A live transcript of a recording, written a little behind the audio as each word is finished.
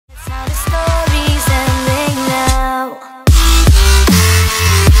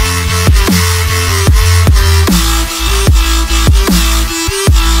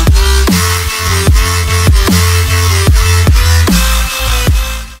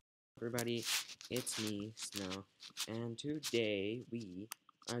everybody, it's me, Snow, and today we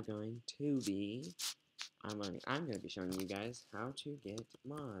are going to be, I'm going to be showing you guys how to get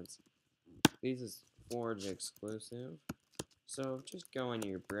mods. This is Forge exclusive, so just go on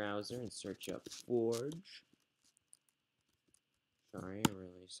your browser and search up Forge. Sorry, I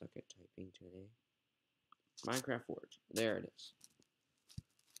really suck at typing today. Minecraft Forge, there it is.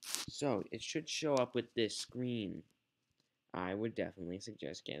 So, it should show up with this screen. I would definitely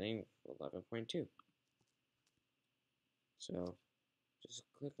suggest getting 11.2. So, just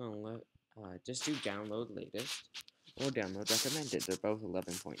click on just do download latest or download recommended. They're both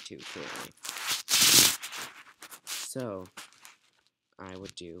 11.2 currently. So, I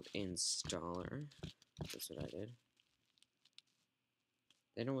would do installer. That's what I did.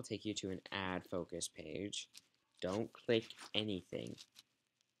 Then it will take you to an ad focus page. Don't click anything.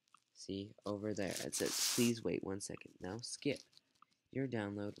 See, over there, it says, please wait 1 second. Now skip. Your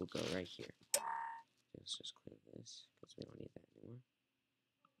download will go right here. Let's just clear this, because we don't need that anymore.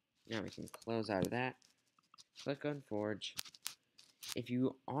 Now we can close out of that. Click on Forge. If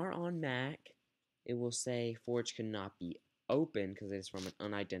you are on Mac, it will say Forge cannot be opened, because it is from an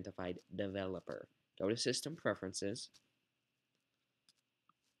unidentified developer. Go to System Preferences.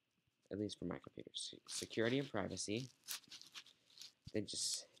 At least for my computer. Security and Privacy. Then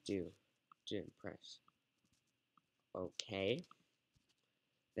just press OK.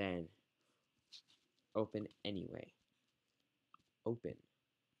 Then open anyway. Open.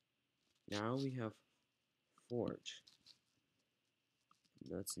 Now we have Forge.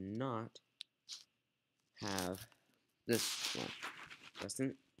 Let's not have this one. Let's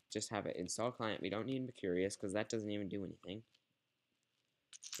just have it install client. We don't need Mercurius because that doesn't even do anything.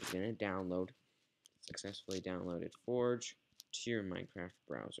 It's going to download. Successfully downloaded Forge to your Minecraft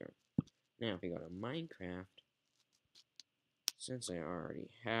browser. Now, if we go to Minecraft, since I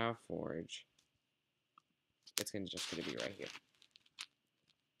already have Forge, it's just going to be right here.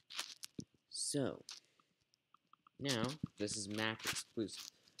 So, now, this is Mac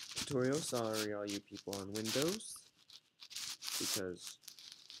exclusive tutorial. Sorry, all you people on Windows, because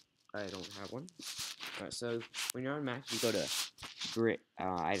I don't have one. Alright, so when you're on Mac, you go to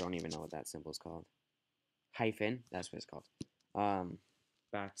I don't even know what that symbol is called. Hyphen, that's what it's called.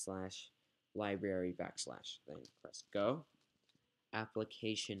 Backslash, library, backslash. Then press go.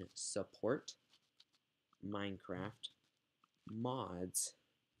 Application support. Minecraft. Mods.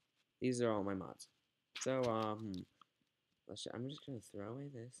 These are all my mods. So, I'm just going to throw away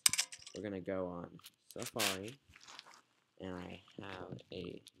this. We're going to go on Safari. And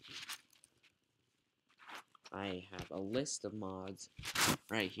I have a list of mods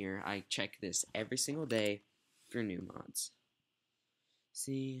right here. I check this every single day for new mods.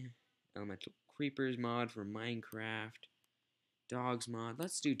 See, Elemental Creepers mod for Minecraft, Dogs mod.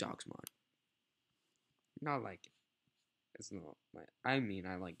 Let's do Dogs mod. Not like it. It's not my. I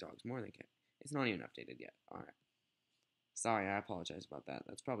like dogs more than cats. It's not even updated yet. All right. Sorry, I apologize about that.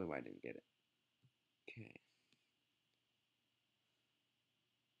 That's probably why I didn't get it. Okay.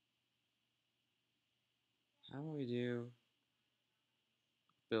 How do we do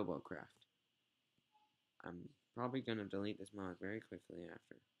Bilbo Craft? I'm probably gonna delete this mod very quickly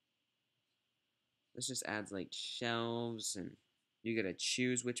after. This just adds like shelves, and you gotta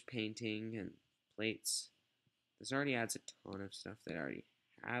choose which painting and plates. This already adds a ton of stuff that I already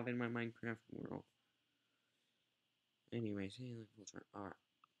have in my Minecraft world. Anyways, hey, look, we'll try. Alright.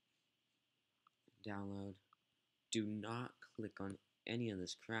 Download. Do not click on any of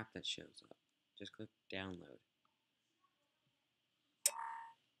this crap that shows up. Just click download.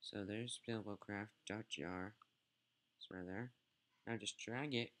 So there's BilboCraft.jar. It's right there. Now just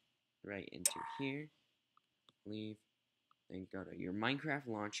drag it right into here. Leave. Then go to your Minecraft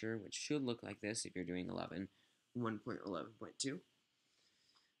launcher, which should look like this if you're doing 1.11.2.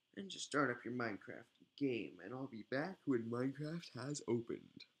 And just start up your Minecraft game. And I'll be back when Minecraft has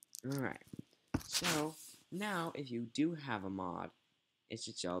opened. Alright. So, now if you do have a mod, it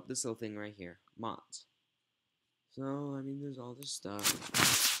should show up this little thing right here. Mods. So, there's all this stuff.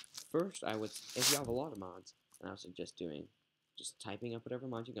 First, if you have a lot of mods, I would suggest just typing up whatever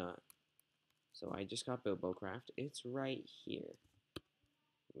mod you got. So I just got BilboCraft. It's right here,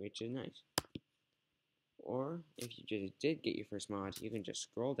 which is nice. Or if you just did get your first mod, you can just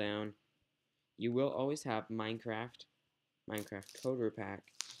scroll down. You will always have Minecraft Coder Pack,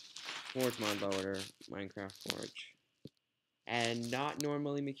 Forge Mod Loader, Minecraft Forge, and not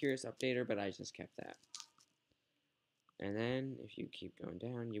normally Mercurius Updater, but I just kept that. And then, if you keep going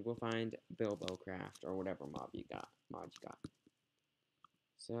down, you will find BilboCraft, or whatever mod you got.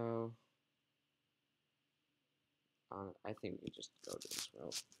 So, I think we just go to this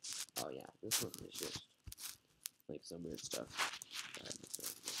world. Oh yeah, this one is just like some weird stuff. Like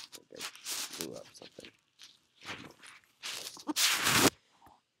I blew up something.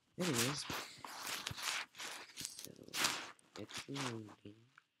 Anyways, so it's loading.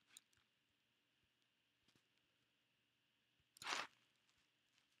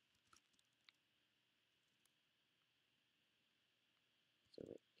 So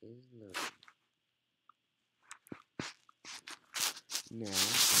it is loading. Now,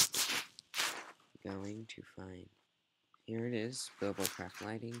 going to find, here it is, Bilbo Craft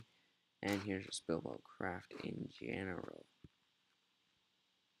Lighting, and here's just Bilbo Craft in general.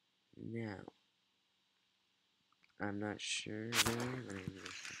 Now, I'm not sure where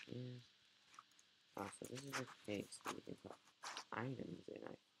this is. Oh, so this is a case that you can put items in,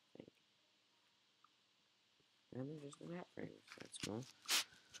 I think. And they're just the map frames, that's cool.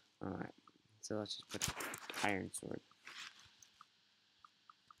 Alright, so let's just put iron sword.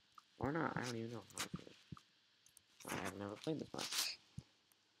 Or not, I don't even know how to do it. I've never played this mod.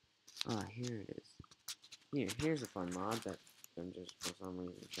 Ah, here it is. Here's a fun mod that I'm just for some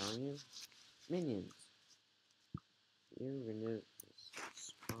reason showing you. Minions. You remove this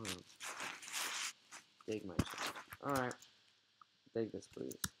spawn. Dig my shit. Alright. Dig this,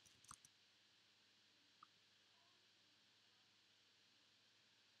 please.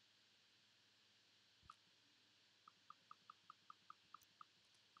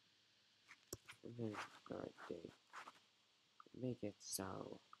 And then start dig. Make it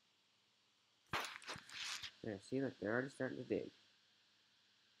so. There, see, look, they're already starting to dig.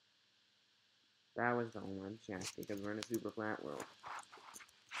 That was the one chance because we're in a super flat world.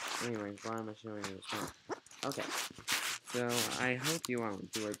 Anyways, why am I showing you this one? Okay, so I hope you all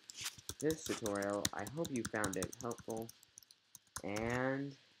enjoyed this tutorial. I hope you found it helpful,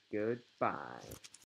 and goodbye.